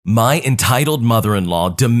My entitled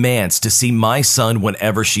mother-in-law demands to see my son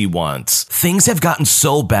whenever she wants. Things have gotten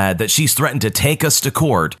so bad that she's threatened to take us to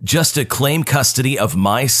court just to claim custody of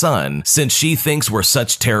my son since she thinks we're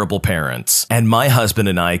such terrible parents. And my husband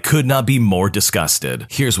and I could not be more disgusted.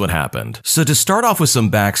 Here's what happened. So to start off with some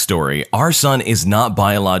backstory, our son is not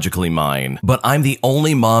biologically mine, but I'm the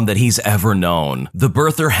only mom that he's ever known. The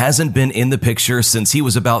birther hasn't been in the picture since he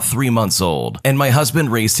was about 3 months old, and my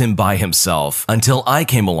husband raised him by himself until I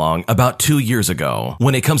came along about 2 years ago.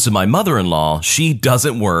 When it comes to my mother-in-law, she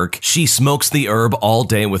doesn't work, she smokes the herb all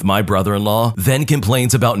day with my brother-in-law, then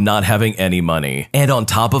complains about not having any money. And on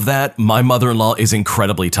top of that, my mother-in-law is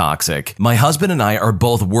incredibly toxic. My husband and I are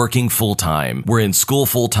both working full-time, we're in school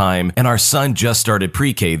full-time, and our son just started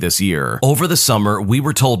pre-K this year. Over the summer, we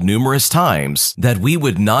were told numerous times that we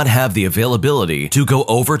would not have the availability to go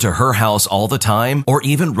over to her house all the time or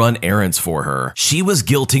even run errands for her. She was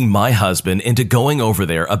guilting my husband into going over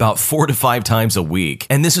there about 4 to 5 times a week,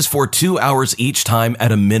 and this is for 2 hours each time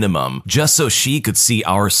at a minimum, just so she could see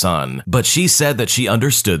our son. But she said that she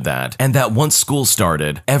understood that, and that once school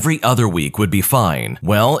started, every other week would be fine.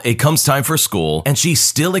 Well, it comes time for school, and she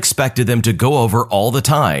still expected them to go over all the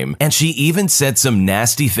time, and she even said some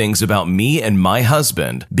nasty things about me and my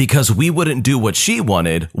husband because we wouldn't do what she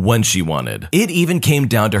wanted when she wanted. It even came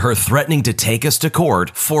down to her threatening to take us to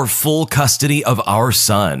court for full custody of our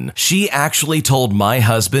son. She actually told my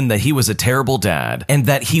husband that he was a terrible dad and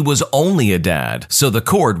that he was only a dad, so the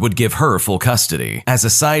court would give her full custody. As a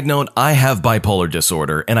side note, I have bipolar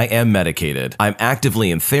disorder and I am medicated. I'm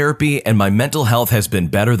actively in therapy and my mental health has been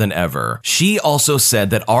better than ever. She also said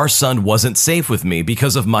that our son wasn't safe with me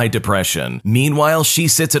because of my depression. Meanwhile, she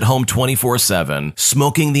sits at home 24/7,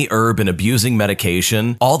 smoking the herb and abusing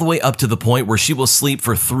medication, all the way up to the point where she will sleep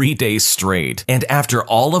for 3 days straight. And after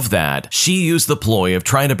all of that, she used the ploy of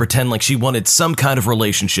trying to pretend like she wanted some kind of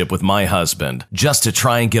relationship with my husband, just to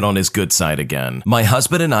try and get on his good side again. My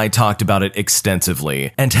husband and I talked about it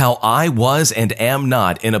extensively, and how I was and am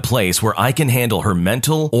not in a place where I can handle her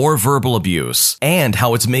mental or verbal abuse, and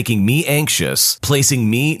how it's making me anxious, placing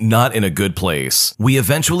me not in a good place. We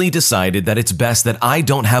eventually decided that it's best that I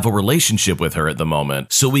don't have a relationship with her at the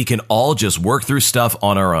moment, so we can all just work through stuff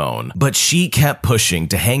on our own. But she kept pushing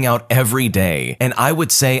to hang out every day, and I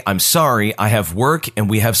would say, I'm sorry, I have work and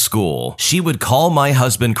we have school. She would call my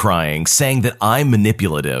husband crying, saying that I'm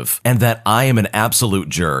manipulative and that I am an absolute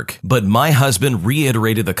jerk. But my husband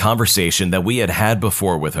reiterated the conversation that we had had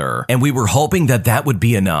before with her, and we were hoping that that would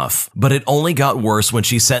be enough. But it only got worse when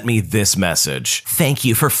she sent me this message. Thank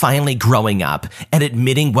you for finally growing up and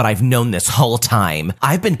admitting what I've known this whole time.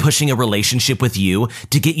 I've been pushing a relationship with you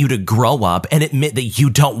to get you to grow up and admit that you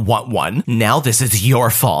don't want one. Now this is your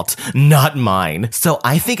fault, not mine. So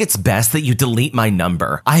I think it's best that you delete my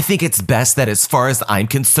number. I think it's best that as far as I'm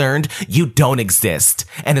concerned, you don't exist.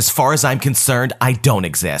 And as far as I'm concerned, I don't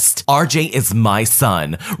exist. RJ is my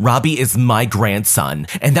son. Robbie is my grandson.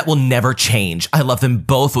 And that will never change. I love them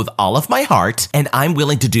both with all of my heart. And I'm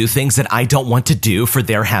willing to do things that I don't want to do for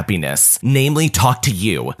their happiness. Namely, talk to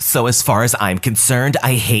you. So as far as I'm concerned,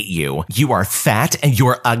 I hate you. You are fat and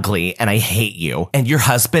you're ugly and I hate you. And your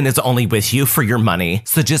husband is only with you for your money.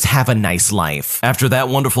 So just have a nice life. After that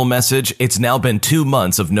wonderful message, it's now been 2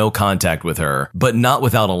 months of no contact with her, but not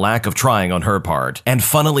without a lack of trying on her part. And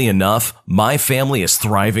funnily enough, my family is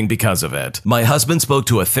thriving because of it. My husband spoke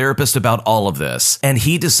to a therapist about all of this, and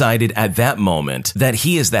he decided at that moment that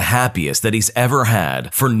he is the happiest that he's ever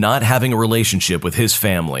had for not having a relationship with his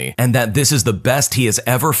family, and that this is the best he has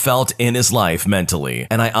ever felt in his life mentally,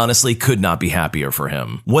 and I honestly could not be happier for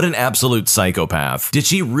him. What an absolute psychopath. Did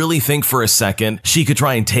she really think for a second she could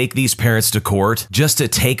try and take these parents to court just to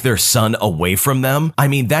take their son away from them? I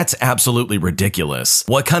mean, that's absolutely ridiculous.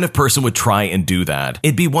 What kind of person would try and do that?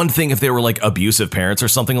 It'd be one thing if they were like abusive parents or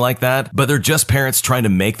something like that, but they're just parents trying to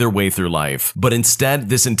make their way through life. But instead,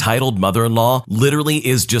 this entitled mother-in-law literally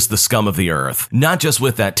is just the scum of the earth. Not just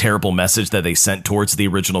with that terrible message that they sent towards the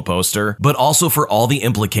original poster, but also for all the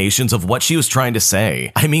implications of what she was trying to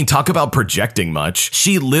say. I mean, talk about projecting much.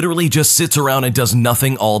 She literally just sits around and does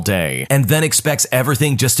nothing all day, and then expects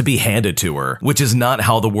everything just to be handed to her, which is not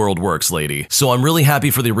how the world works, lady. So I'm really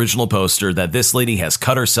happy for the original poster that this lady has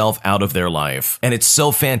cut herself out of their life. And it's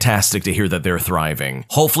so fantastic to hear that they're thriving.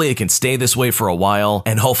 Hopefully it can stay this way for a while,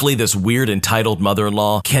 and hopefully this weird entitled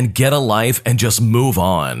mother-in-law can get a life and just move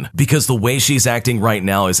on. Because the way she's acting right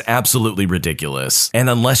now is absolutely ridiculous. And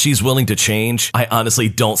unless she's willing to change, I honestly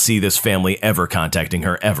don't see this family ever contacting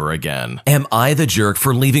her ever again. Am I the jerk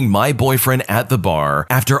for leaving my boyfriend at the bar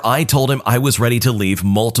after I told him I was ready to leave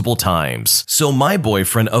multiple times? So my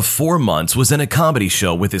boyfriend of 4 months was in a comedy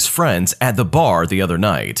show with his friends at the bar the other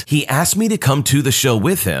night. He asked me to come to the show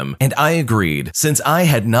with him, and I agreed, since I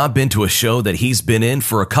had not been to a show that he's been in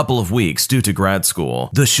for a couple of weeks due to grad school.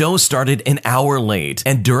 The show started an hour late,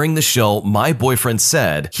 and during the show, my boyfriend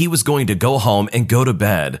said he was going to go home and go to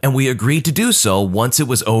bed, and we agreed to do so once it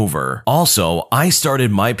was over. Also, I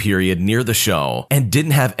started my period near the show and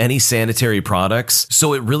didn't have any sanitary products,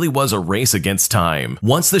 so it really was a race against time.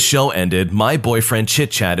 Once the show ended, my boyfriend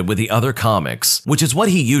chit-chatted with the other comics, which is what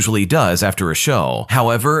he usually does after a show.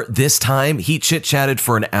 However, this time he chit-chatted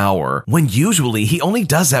for an hour, when usually he only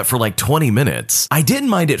does that for like 20 minutes. I didn't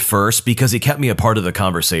mind at first because he kept me a part of the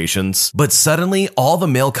conversations, but suddenly all the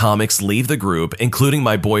male comics leave the group, including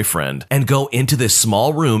my boyfriend, and go into this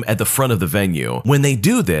small room at the front of the venue. When they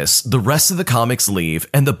do this, the rest of the comics leave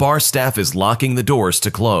and the bar staff is locking the doors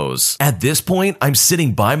to close. At this point, I'm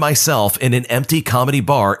sitting by myself in an empty comedy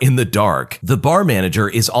bar in the dark. The bar manager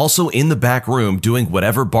is also in the back room doing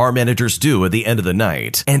whatever bar managers do at the end of the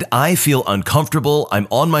night, and I feel uncomfortable, I'm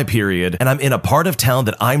on my period, and I'm in a part of town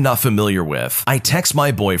that I'm not familiar with. I text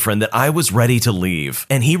my boyfriend that I was ready to leave,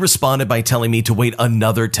 and he responded by telling me to wait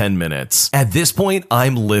another 10 minutes. At this point,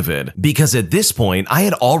 I'm livid, because at this point, I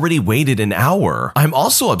had already waited an hour. I'm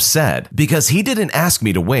also upset, because he didn't ask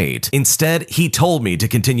me to wait. Instead, he told me to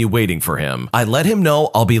continue waiting for him. I let him know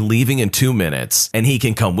I'll be leaving in 2 minutes, and he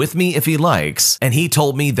can come with me if he likes, and he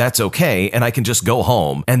told me that's okay and I can just go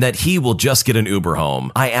home, and that he will just get an Uber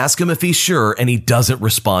home. I ask him if he's sure, and he doesn't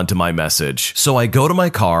respond to my message. So I go to my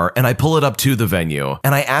car and I pull it up to the venue,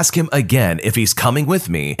 and I ask him again if he's coming with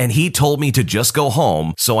me, and he told me to just go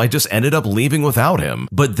home, so I just ended up leaving without him.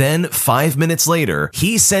 But then 5 minutes later,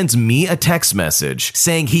 he sends me a text message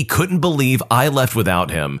saying he couldn't believe I left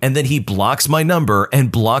without him, and then he blocks my number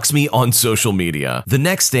and blocks me on social media. The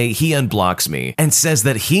next day, he unblocks me and says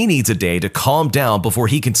that he needs a day to calm down before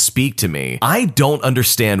he can speak to me. I don't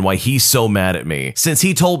understand why he's so mad at me, since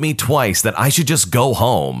he told me twice that I should just go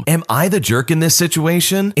home. Am I the jerk in this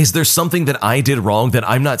situation? Is there something that I did wrong that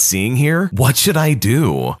I'm not seeing here? What should I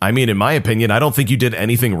do? I mean, in my opinion, I don't think you did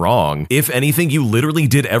anything wrong. If anything, you literally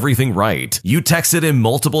did everything right. You texted him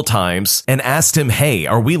multiple times and asked him, hey,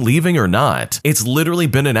 are we leaving or not? It's literally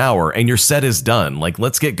been an hour and your set is done. Like,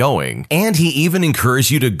 let's get going. And he even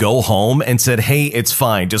encouraged you to go home and said, hey, it's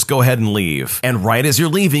fine, just go ahead and leave. And right as you're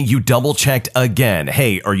leaving, you double checked again.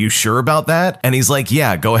 Hey, are you sure about that? And he's like,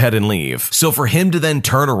 yeah, go ahead and leave. So for him to then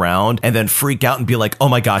turn around and then freak out and be like, oh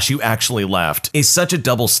my gosh, you actually left, is such a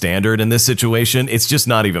double standard in this situation. It's just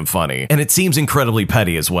not even funny. And it seems incredibly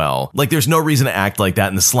petty as well. Like, there's no reason to act like that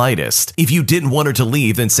in the slightest. If you didn't want her to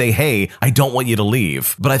leave, then say, hey, I don't want you to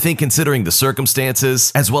leave. But I think considering the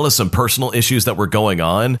circumstances, as well as some personal issues that were going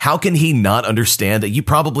on, how can he not understand that you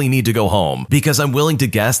probably need to go home? Because I'm willing to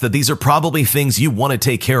guess that these are probably things you want to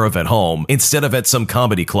take care of at home instead of at some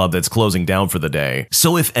comedy club that's closing down for the day.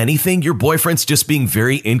 So if anything, your boyfriend's just being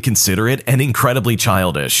very inconsiderate and incredibly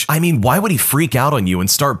childish. I mean, why would he freak out on you and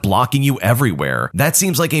start blocking you everywhere? That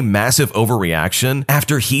seems like a massive overreaction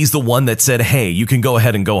after he's the one that said, hey, you can go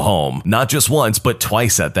ahead and go home. Not just once, but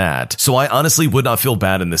twice at that. So I honestly would not feel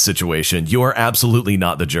bad in this situation. You are absolutely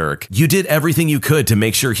not the jerk. You did everything you could to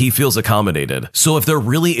make sure he feels accommodated. So if there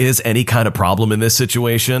really is any kind of problem in this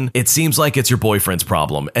situation, it seems like it's your boyfriend's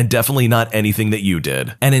problem and definitely not anything that you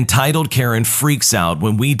did. An entitled Karen freaks out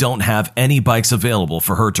when we don't have any bikes available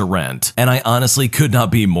for her to rent, and I honestly could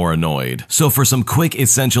not be more annoyed. So for some quick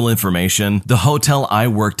essential information, the hotel I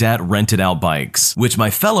worked at rented out bikes, which my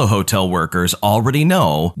fellow hotel workers already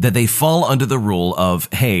know that they fall under the rule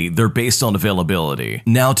of, hey, they're based on availability.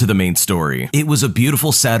 Now to the main story. It was a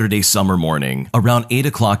beautiful Saturday summer morning, around 8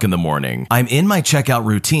 o'clock in the morning. I'm in my checkout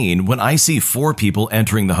routine when I see 4 people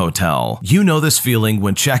entering the hotel. You know this feeling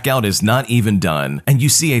when checkout is not even done, and you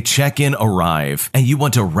see a check-in arrive, and you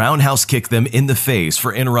want to roundhouse kick them in the face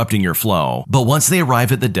for interrupting your flow. But once they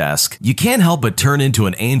arrive at the desk, you can't help but turn into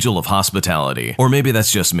an angel of hospitality. Or maybe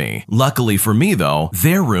that's just me. Luckily for me though,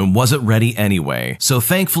 their room wasn't ready anyway, so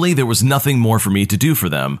thankfully there was nothing more for me to do for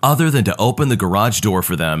them other than to open the garage door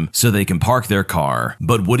for them so they can park their car.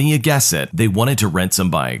 But wouldn't you guess it, they wanted to rent some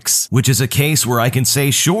bikes, which is a case where I can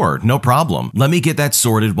say, sure, no problem. Let me get that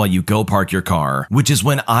sorted while you go park your car, which is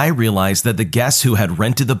when I realized that the guests who had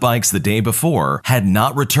rented the bikes the day before had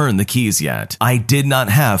not returned the keys yet. I did not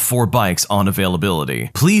have 4 bikes on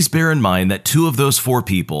availability. Please bear in mind that 2 of those 4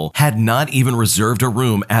 people had not even reserved a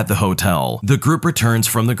room at the hotel. The group returns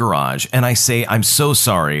from the garage and I say, I'm so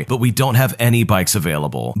sorry, but we don't have any bikes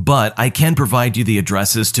available. But I can provide you the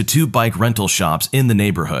addresses to 2 bike rental shops in the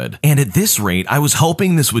neighborhood. And at this rate, I was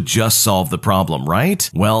hoping this would just solve the problem, right?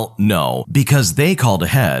 Well, no, because they called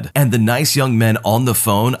ahead and the nice young men on the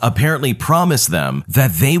phone apparently promised them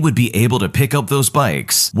that they would be able to pick up those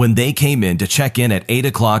bikes when they came in to check in at 8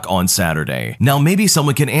 o'clock on Saturday. Now, maybe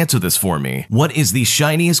someone can answer this for me. What is the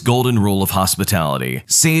shiniest golden rule of hospitality?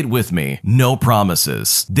 Say it with me. No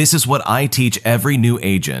promises. This is what I teach every new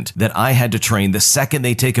agent that I had to train the second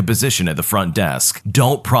they take a position at the front desk.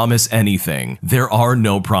 Don't promise anything. There are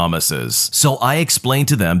no promises. So I explained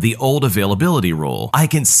to them the old availability rule. I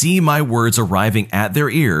can see my words arriving at their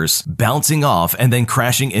ears, bouncing off, and then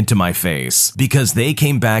crashing into my face because they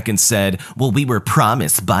came back and said, well, we were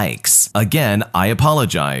promised bikes. Again, I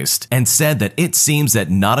apologized and said that it seems that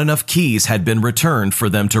not enough keys had been returned for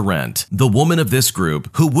them to rent. The woman of this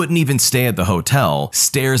group, who wouldn't even stay at the hotel,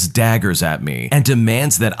 stares daggers at me and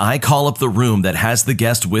demands that I call up the room that has the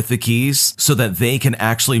guest with the keys so that they can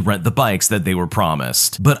actually rent the bikes that they were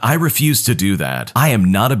promised. But I refuse to do that. I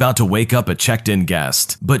am not about to wake up a checked-in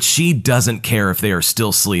guest, but she doesn't care if they are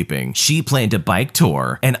still sleeping. She planned a bike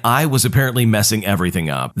tour, and I was apparently messing everything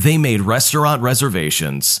up. They made restaurant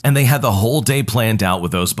reservations, and they had the whole day planned out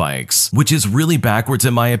with those bikes, which is really backwards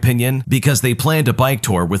in my opinion, because they planned a bike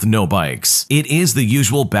tour with no bikes. It is the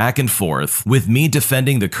usual back and forth, with me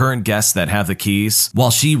defending the current guests that have the keys,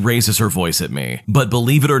 while she raises her voice at me. But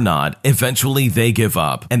believe it or not, eventually they give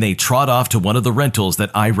up, and they trot off to one of the rentals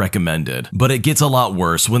that I recommended. But it gets a lot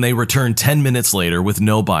worse when they return 10 minutes later with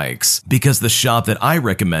no bikes, because the shop that I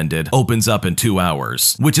recommended opens up in 2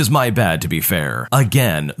 hours, which is my bad to be fair.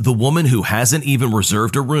 Again, the woman who hasn't even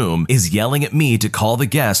reserved a room is yelling at me to call the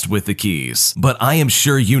guest with the keys. But I am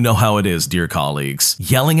sure you know how it is, dear colleagues.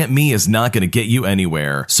 Yelling at me is not going to get you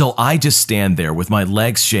anywhere, so I just stand there with my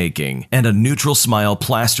legs shaking and a neutral smile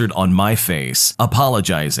plastered on my face,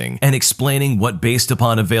 apologizing and explaining what based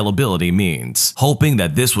upon availability means, hoping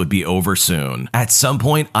that this would be over soon. At some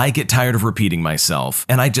point, I get tired of repeating myself,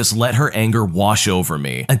 and I just let her anger wash over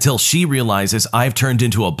me until she realizes I've turned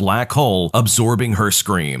into a black hole absorbing her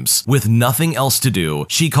screams. With nothing else to do,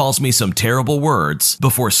 she calls me some terrible words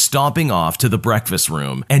before stomping off to the breakfast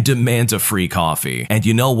room and demands a free coffee. And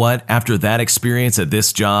you know what? After that experience at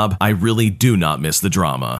this job, I really do not miss the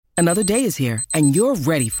drama. Another day is here, and you're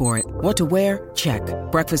ready for it. What to wear? Check.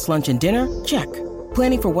 Breakfast, lunch, and dinner? Check.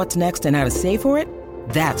 Planning for what's next and how to save for it?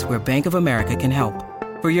 That's where Bank of America can help.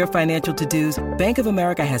 For your financial to-dos, Bank of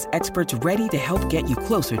America has experts ready to help get you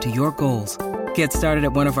closer to your goals. Get started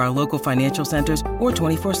at one of our local financial centers or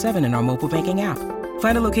 24/7 in our mobile banking app.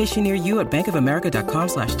 Find a location near you at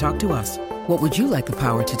bankofamerica.com/talktous. What would you like the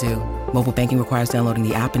power to do? Mobile banking requires downloading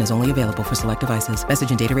the app and is only available for select devices.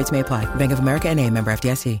 Message and data rates may apply. Bank of America N.A., member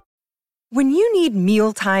FDIC. When you need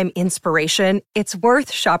mealtime inspiration, it's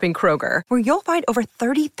worth shopping Kroger, where you'll find over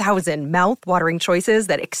 30,000 mouth-watering choices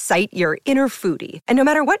that excite your inner foodie. And no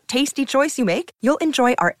matter what tasty choice you make, you'll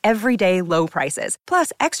enjoy our everyday low prices,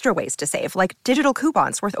 plus extra ways to save, like digital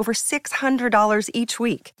coupons worth over $600 each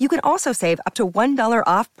week. You can also save up to $1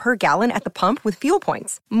 off per gallon at the pump with fuel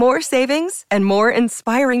points. More savings and more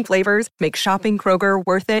inspiring flavors make shopping Kroger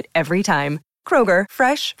worth it every time. Kroger,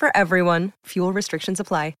 fresh for everyone. Fuel restrictions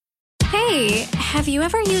apply. Hey, have you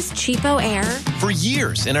ever used Cheapo Air? For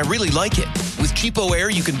years, and I really like it. With Cheapo Air,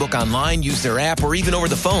 you can book online, use their app, or even over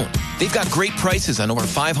the phone. They've got great prices on over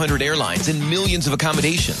 500 airlines and millions of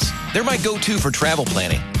accommodations. They're my go-to for travel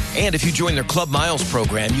planning. And if you join their Club Miles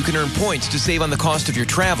program, you can earn points to save on the cost of your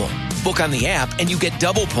travel. Book on the app, and you get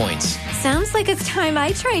double points. Sounds like it's time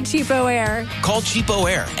I tried Cheapo Air. Call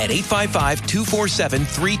Cheapo Air at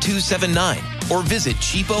 855-247-3279 or visit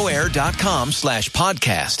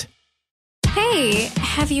cheapoair.com/podcast. Hey,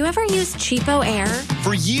 have you ever used Cheapo Air?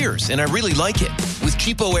 For years, and I really like it. With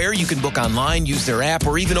Cheapo Air, you can book online, use their app,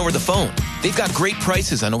 or even over the phone. They've got great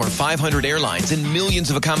prices on over 500 airlines and millions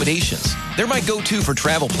of accommodations. They're my go-to for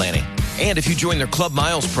travel planning. And if you join their Club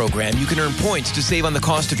Miles program, you can earn points to save on the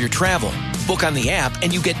cost of your travel. Book on the app,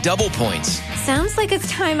 and you get double points. Sounds like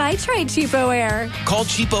it's time I tried Cheapo Air. Call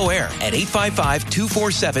Cheapo Air at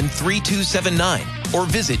 855-247-3279 or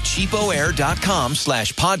visit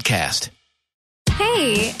cheapoair.com/podcast.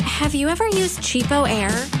 Hey, have you ever used Cheapo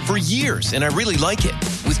Air? For years, and I really like it.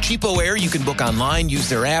 With Cheapo Air, you can book online, use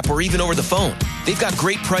their app, or even over the phone. They've got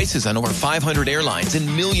great prices on over 500 airlines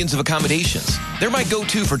and millions of accommodations. They're my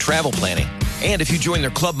go-to for travel planning. And if you join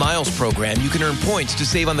their Club Miles program, you can earn points to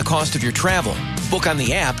save on the cost of your travel. Book on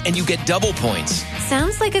the app, and you get double points.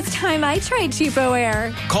 Sounds like it's time I tried Cheapo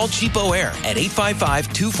Air. Call Cheapo Air at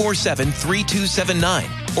 855-247-3279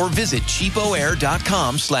 or visit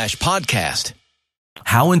cheapoair.com/podcast.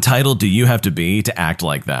 How entitled do you have to be to act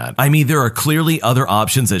like that? I mean, there are clearly other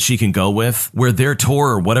options that she can go with where their tour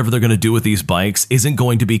or whatever they're going to do with these bikes isn't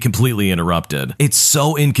going to be completely interrupted. It's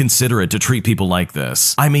so inconsiderate to treat people like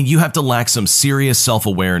this. I mean, you have to lack some serious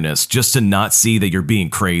self-awareness just to not see that you're being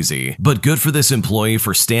crazy. But good for this employee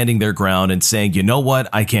for standing their ground and saying, you know what,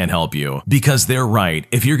 I can't help you. Because they're right.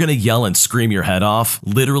 If you're going to yell and scream your head off,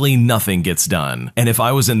 literally nothing gets done. And if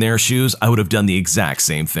I was in their shoes, I would have done the exact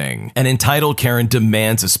same thing. An entitled Karen demands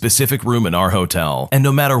a specific room in our hotel. And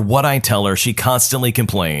no matter what I tell her, she constantly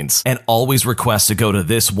complains and always requests to go to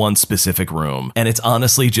this one specific room. And it's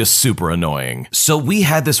honestly just super annoying. So we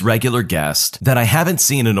had this regular guest that I haven't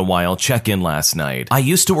seen in a while check in last night. I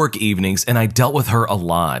used to work evenings and I dealt with her a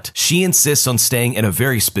lot. She insists on staying in a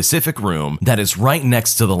very specific room that is right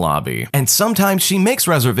next to the lobby. And sometimes she makes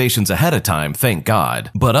reservations ahead of time, thank God.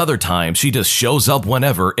 But other times she just shows up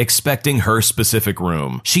whenever expecting her specific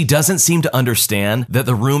room. She doesn't seem to understand that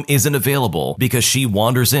the room isn't available because she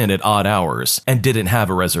wanders in at odd hours and didn't have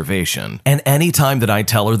a reservation. And anytime that I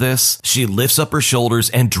tell her this, she lifts up her shoulders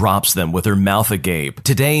and drops them with her mouth agape.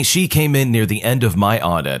 Today, she came in near the end of my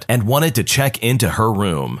audit and wanted to check into her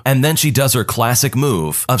room. And then she does her classic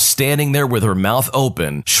move of standing there with her mouth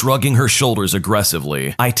open, shrugging her shoulders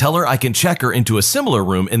aggressively. I tell her I can check her into a similar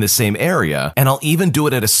room in the same area, and I'll even do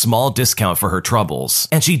it at a small discount for her troubles.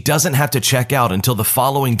 And she doesn't have to check out until the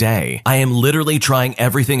following day. I am literally trying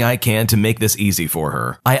everything I can to make this easy for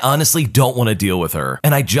her. I honestly don't want to deal with her,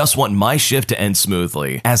 and I just want my shift to end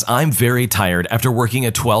smoothly, as I'm very tired after working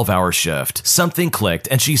a 12-hour shift. Something clicked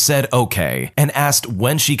and she said okay, and asked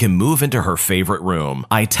when she can move into her favorite room.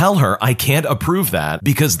 I tell her I can't approve that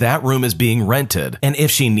because that room is being rented, and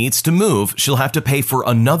if she needs to move, she'll have to pay for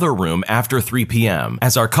another room after 3 p.m.,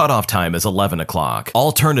 as our cutoff time is 11 o'clock.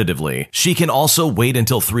 Alternatively, she can also wait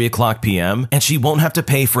until 3 o'clock p.m., and she won't have to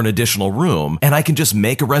pay for an additional room, and I can just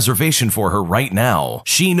make a reservation for her right now.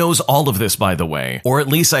 She knows all of this, by the way, or at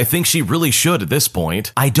least I think she really should at this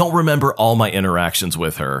point. I don't remember all my interactions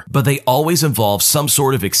with her, but they always involve some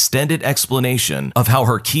sort of extended explanation of how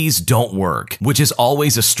her keys don't work, which is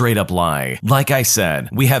always a straight up lie. Like I said,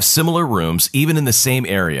 we have similar rooms even in the same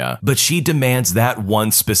area, but she demands that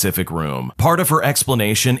one specific room. Part of her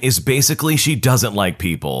explanation is basically she doesn't like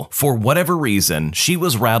people. For whatever reason, she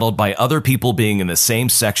was rattled by other people being in the same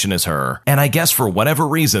section as her, and I guess for whatever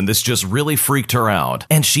reason this just really freaked her out,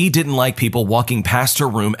 and she didn't like people walking past her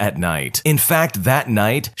room at night. In fact, that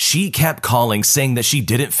night, she kept calling saying that she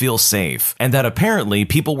didn't feel safe, and that apparently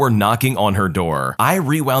people were knocking on her door. I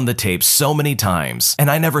rewound the tape so many times, and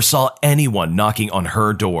I never saw anyone knocking on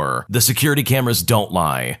her door. The security cameras don't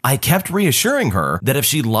lie. I kept reassuring her that if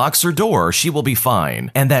she locks her door, she will be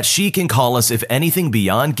fine, and that she can call us if anything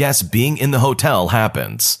beyond guests being in the hotel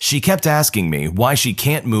happens. She kept asking me why she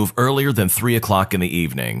can't move earlier than 3 o'clock in the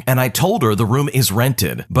evening, and I told her the room is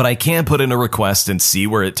rented, but I can put in a request and see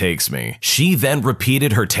where it takes me. She then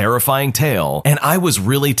repeated her terrifying tale, and I was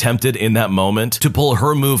really tempted in that moment to pull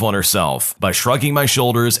her move on herself by shrugging my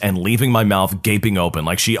shoulders and leaving my mouth gaping open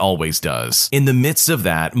like she always does. In the midst of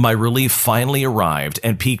that, my relief finally arrived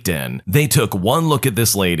and peeked in. They took one look at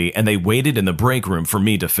this lady and they waited in the break room for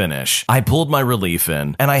me to finish. I pulled my relief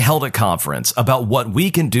in and I held a conference about what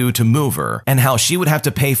we can do to move her and how she would have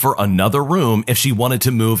to pay for another room if she wanted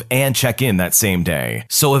to move and check in that same day.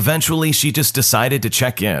 So eventually she just decided to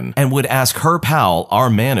check in and would ask her pal, our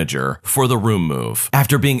manager, for the room move.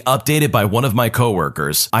 After being updated by one of my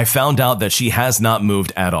coworkers, I found out that she has not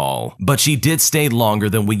moved at all, but she did stay longer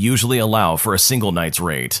than we usually allow for a single night's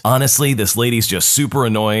rate. Honestly, this lady's just super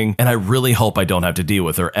annoying, and I really hope I don't have to deal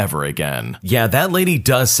with her ever again. Yeah, that lady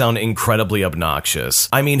does sound incredibly obnoxious.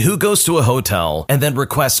 I mean, who goes to a hotel and then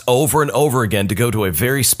requests over and over again to go to a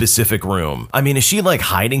very specific room? I mean, is she like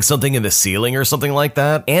hiding something in the ceiling or something like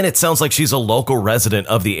that? And it sounds like she's a local resident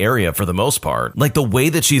of the area for the most part. Like, the way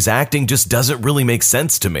that she's acting just doesn't really make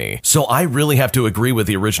sense to me. So I really have to agree with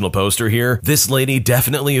the original poster here. This lady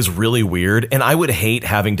definitely is really weird, and I would hate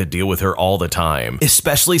having to deal with her all the time,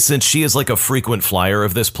 especially since she is like a frequent flyer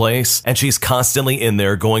of this place, and she's constantly in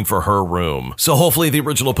there going for her room. So hopefully the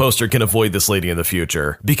original poster can avoid this lady in the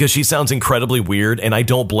future, because she sounds incredibly weird, and I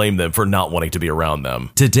don't blame them for not wanting to be around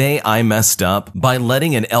them. Today I messed up by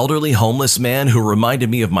letting an elderly homeless man who reminded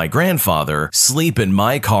me of my grandfather sleep in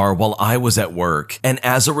my car while I was at work, and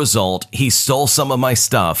as a result, he stole some of my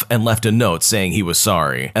stuff and left a note saying he was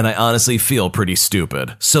sorry, and I honestly feel pretty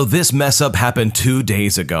stupid. So this mess up happened 2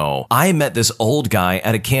 days ago. I met this old guy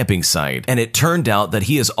at a camping site, and it turned out that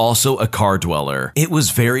he is also a car dweller. It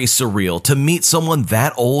was very surreal to meet someone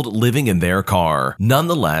that old living in their car.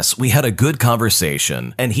 Nonetheless, we had a good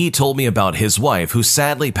conversation, and he told me about his wife who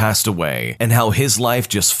sadly passed away, guy and how his life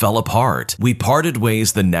just fell apart. We parted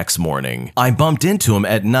ways the next morning. I bumped into him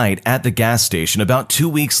at night at the gas station about 2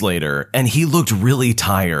 weeks later, and he looked really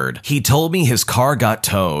tired. He told me his car got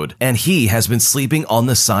towed, and he has been sleeping on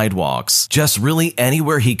the sidewalks, just really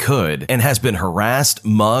anywhere he could, and has been harassed,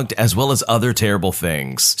 mugged, as well as other terrible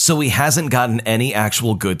things. So he hasn't gotten any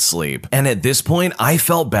actual good sleep. And at this point, I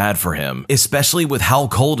felt bad for him, especially with how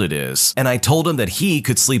cold it is. And I told him that he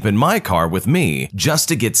could sleep in my car with me just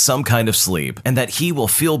to get some kind of sleep, and that he will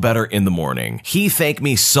feel better in the morning. He thanked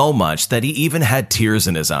me so much that he even had tears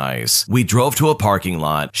in his eyes. We drove to a parking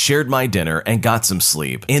lot, shared my dinner, and got some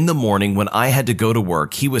sleep. In the morning when I had to go to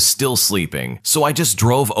work, he was still sleeping, so I just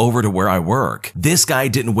drove over to where I work. This guy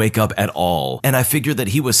didn't wake up at all, and I figured that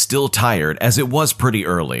he was still tired as it was pretty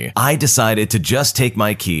early. I decided to just take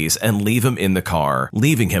my keys and leave him in the car,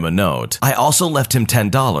 leaving him a note. I also left him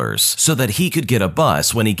 $10 so that he could get a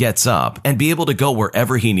bus when he gets up and be able to go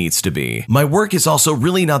wherever he needs to be. My work is also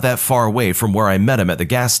really not that far away from where I met him at the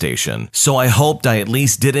gas station, so I hoped I at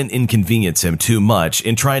least didn't inconvenience him too much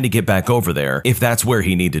in trying to get back over there if that's where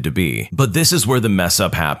he needed to be. But this is where the mess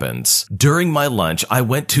up happens. During my lunch, I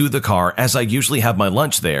went to the car as I usually have my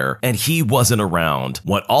lunch there, and he wasn't around.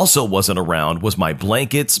 What also wasn't around was my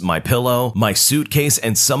blankets, my pillow, my suitcase,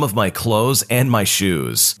 and some of my clothes and my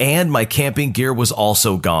shoes. And my camping gear was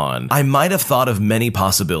also gone. I might have thought of many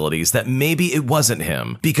possibilities that maybe it wasn't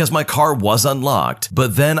him because my car was unlocked,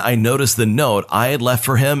 but then I noticed the note I had left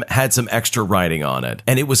for him had some extra writing on it,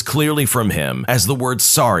 and it was clearly from him, as the word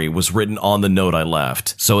sorry was written on the note I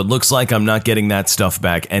left. So it looks like I'm not getting that stuff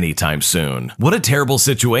back anytime soon. What a terrible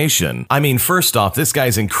situation. I mean, first off, this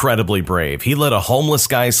guy's incredibly brave. He let a homeless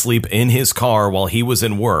guy sleep in his car while he was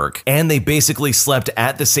in work, and they basically slept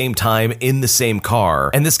at the same time in the same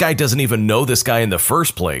car, and this guy doesn't even know this guy in the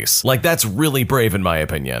first place. Like, that's really brave in my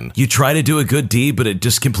opinion. You try to do a good deed, but it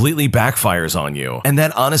just completely backfires on you, and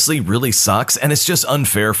that honestly really sucks, and it's just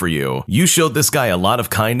unfair for you. You showed this guy a lot of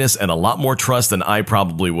kindness and a lot more trust than I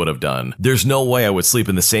probably would have done. There's no way I would sleep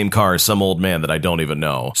in the same car as some old man that I don't even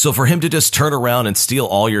know. So for him to just turn around and steal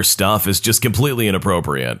all your stuff is just completely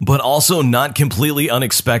inappropriate, but also not completely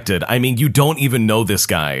unexpected. I mean, you don't even know this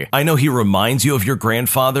guy. I know he reminds you of your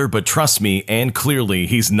grandfather, but trust me, and clearly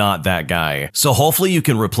he's not that guy. So hopefully you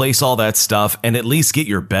can replace all that stuff and at least get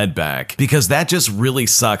your bed back, because that just really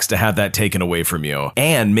sucks to have that taken away from you.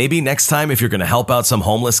 And maybe next time if you're gonna help out some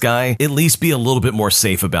homeless guy, at least be a little bit more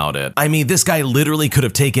safe about it. I mean, this guy literally could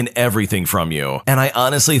have taken everything from you, and I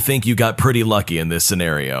honestly think you got pretty lucky in this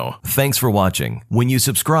scenario. Thanks for watching. When you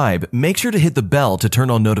subscribe, make sure to hit the bell to turn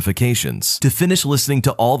on notifications. To finish listening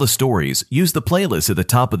to all the stories, use the playlist at the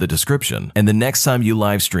top of the description. And the next time you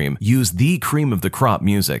live stream, use the Cream of the Crop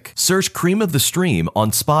music. Search Cream of the Stream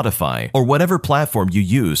on Spotify or whatever platform you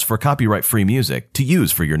use for copyright-free music to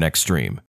use for your next stream.